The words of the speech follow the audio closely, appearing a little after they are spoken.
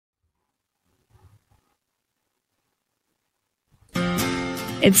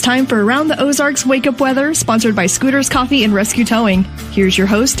It's time for Around the Ozarks Wake Up Weather, sponsored by Scooters Coffee and Rescue Towing. Here's your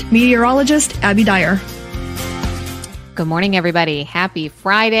host, meteorologist Abby Dyer. Good morning, everybody. Happy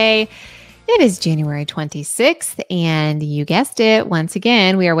Friday. It is January 26th, and you guessed it. Once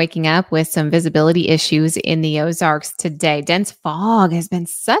again, we are waking up with some visibility issues in the Ozarks today. Dense fog has been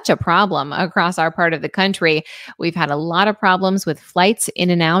such a problem across our part of the country. We've had a lot of problems with flights in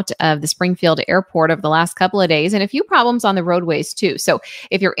and out of the Springfield airport over the last couple of days, and a few problems on the roadways too. So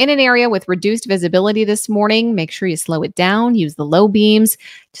if you're in an area with reduced visibility this morning, make sure you slow it down, use the low beams.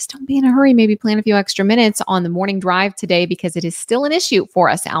 Just don't be in a hurry. Maybe plan a few extra minutes on the morning drive today because it is still an issue for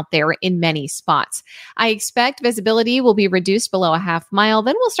us out there in many spots. I expect visibility will be reduced below a half mile.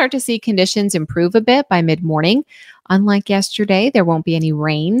 Then we'll start to see conditions improve a bit by mid-morning. Unlike yesterday, there won't be any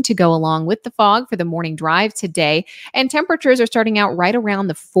rain to go along with the fog for the morning drive today. And temperatures are starting out right around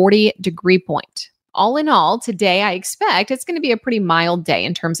the 40-degree point. All in all, today I expect it's going to be a pretty mild day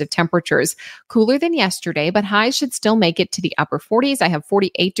in terms of temperatures. Cooler than yesterday, but highs should still make it to the upper 40s. I have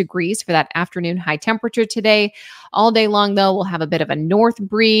 48 degrees for that afternoon high temperature today. All day long, though, we'll have a bit of a north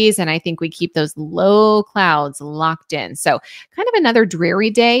breeze, and I think we keep those low clouds locked in. So kind of another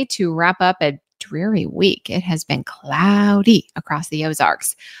dreary day to wrap up a dreary week. It has been cloudy across the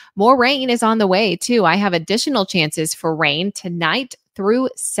Ozarks. More rain is on the way, too. I have additional chances for rain tonight through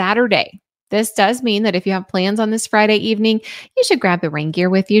Saturday. This does mean that if you have plans on this Friday evening, you should grab the rain gear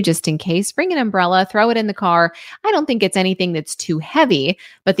with you just in case. Bring an umbrella, throw it in the car. I don't think it's anything that's too heavy,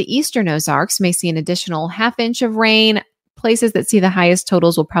 but the eastern Ozarks may see an additional half inch of rain. Places that see the highest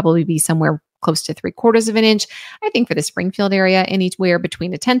totals will probably be somewhere close to 3/4 of an inch. I think for the Springfield area, anywhere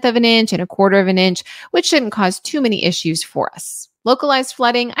between 1/10 of an inch and 1/4 of an inch, which shouldn't cause too many issues for us. Localized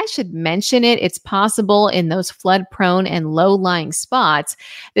flooding, I should mention it. It's possible in those flood-prone and low-lying spots.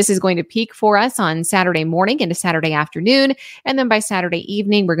 This is going to peak for us on Saturday morning into Saturday afternoon. And then by Saturday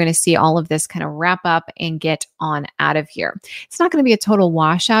evening, we're going to see all of this kind of wrap up and get on out of here. It's not going to be a total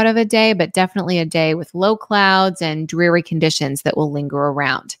washout of a day, but definitely a day with low clouds and dreary conditions that will linger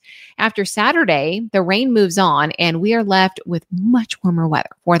around. After Saturday, the rain moves on and we are left with much warmer weather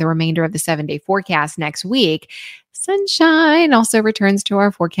for the remainder of the 7-day forecast next week. Sunshine also returns to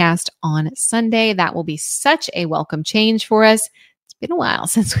our forecast on Sunday. That will be such a welcome change for us. It's been a while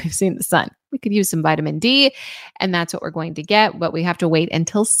since we've seen the sun. We could use some vitamin D, and that's what we're going to get, but we have to wait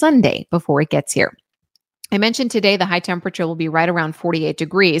until Sunday before it gets here. I mentioned today the high temperature will be right around 48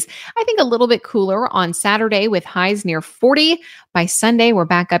 degrees. I think a little bit cooler on Saturday with highs near 40. By Sunday, we're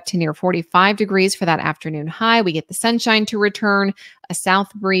back up to near 45 degrees for that afternoon high. We get the sunshine to return. A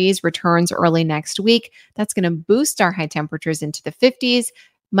south breeze returns early next week. That's going to boost our high temperatures into the 50s.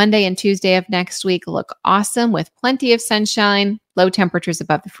 Monday and Tuesday of next week look awesome with plenty of sunshine, low temperatures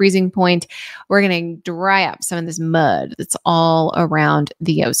above the freezing point. We're going to dry up some of this mud that's all around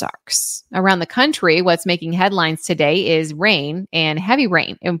the Ozarks. Around the country, what's making headlines today is rain and heavy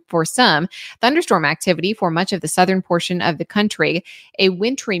rain, and for some, thunderstorm activity for much of the southern portion of the country. A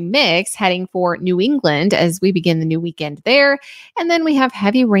wintry mix heading for New England as we begin the new weekend there. And then we have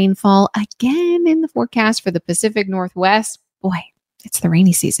heavy rainfall again in the forecast for the Pacific Northwest. Boy, it's the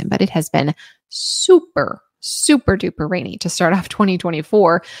rainy season, but it has been super duper rainy to start off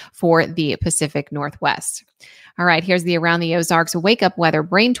 2024 for the Pacific Northwest. All right, here's the Around the Ozarks Wake Up Weather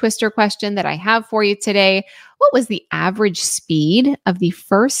Brain Twister question that I have for you today. What was the average speed of the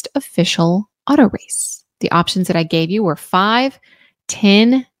first official auto race? The options that I gave you were 5,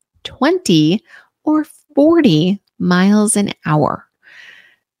 10, 20, or 40 miles an hour.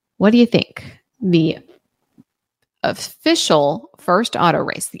 What do you think? The official first auto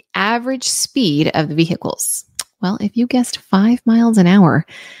race, the average speed of the vehicles. Well, if you guessed 5 miles an hour,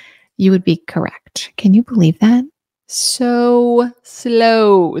 you would be correct. Can you believe that? So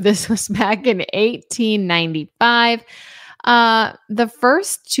slow. This was back in 1895. The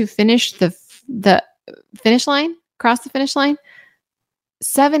first to finish the finish line, cross the finish line,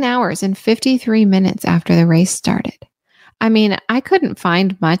 7 hours and 53 minutes after the race started. I mean, I couldn't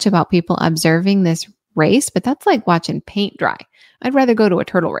find much about people observing this race, but that's like watching paint dry. I'd rather go to a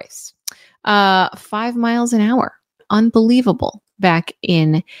turtle race. 5 miles an hour. Unbelievable. Back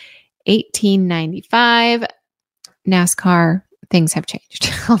in 1895, NASCAR, things have changed.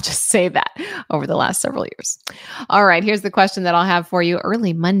 I'll just say that over the last several years. All right, here's the question that I'll have for you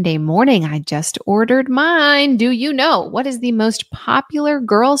early Monday morning. I just ordered mine. Do you know what is the most popular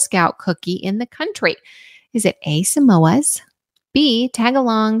Girl Scout cookie in the country? Is it A, Samoas, B,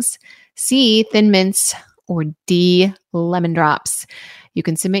 Tagalongs, C, Thin Mints, or D, Lemon Drops? You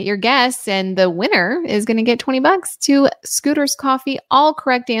can submit your guess, and the winner is going to get $20 to Scooters Coffee. All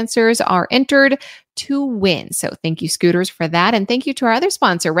correct answers are entered to win. So thank you, Scooters, for that. And thank you to our other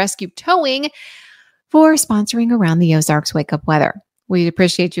sponsor, Rescue Towing, for sponsoring Around the Ozarks Wake Up Weather. We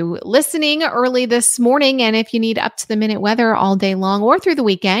appreciate you listening early this morning. And if you need up-to-the-minute weather all day long or through the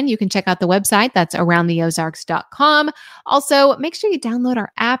weekend, you can check out the website. That's aroundtheozarks.com. Also, make sure you download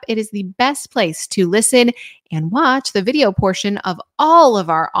our app. It is the best place to listen and watch the video portion of all of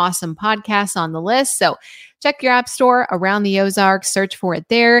our awesome podcasts on the list. So check your app store, Around the Ozarks, search for it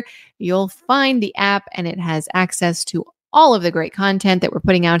there. You'll find the app, and it has access to all of the great content that we're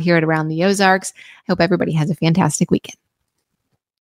putting out here at Around the Ozarks. I hope everybody has a fantastic weekend.